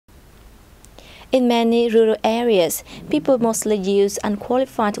In many rural areas, people mostly use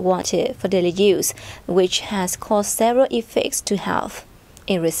unqualified water for daily use, which has caused several effects to health.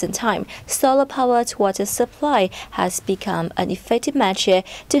 In recent time, solar-powered water supply has become an effective measure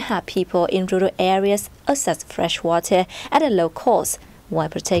to help people in rural areas access fresh water at a low cost while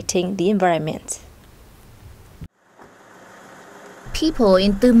protecting the environment. People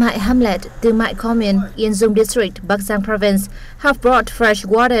in Tư Mại Hamlet, Tư Mại Commune, Yên Dung District, Bắc Giang Province have brought fresh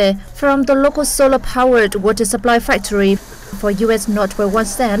water from the local solar-powered water supply factory for US 0.1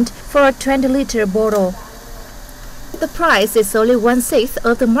 cent for a 20-liter bottle. The price is only 1/6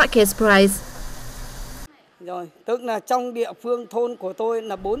 of the market's price.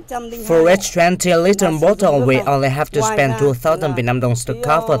 For each 20-liter bottle, we only have to spend 2,000 Vietnam đồng to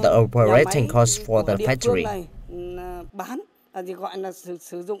cover the operating costs for the factory.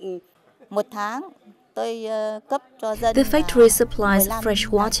 The factory supplies fresh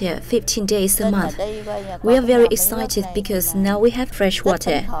water 15 days a month. We are very excited because now we have fresh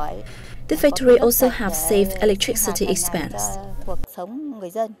water. The factory also has saved electricity expense.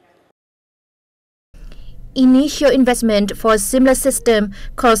 Initial investment for a similar system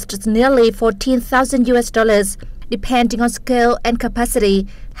costs nearly $14,000, depending on scale and capacity,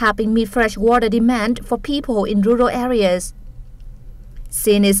 helping meet fresh water demand for people in rural areas.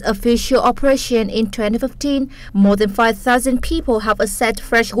 Since its official operation in 2015, more than 5,000 people have accessed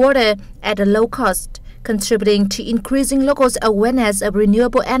fresh water at a low cost, contributing to increasing locals' awareness of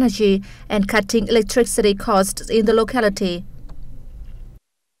renewable energy and cutting electricity costs in the locality.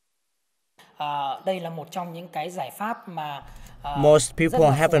 Most people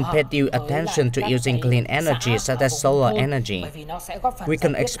haven't paid due attention to using clean energy such as solar energy. We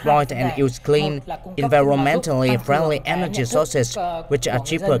can exploit and use clean, environmentally friendly energy sources, which are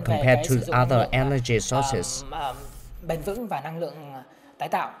cheaper compared to other energy sources.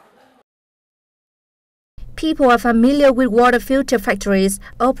 People are familiar with water filter factories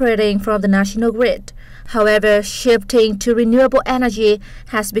operating from the national grid. However, shifting to renewable energy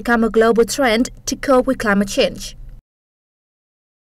has become a global trend to cope with climate change.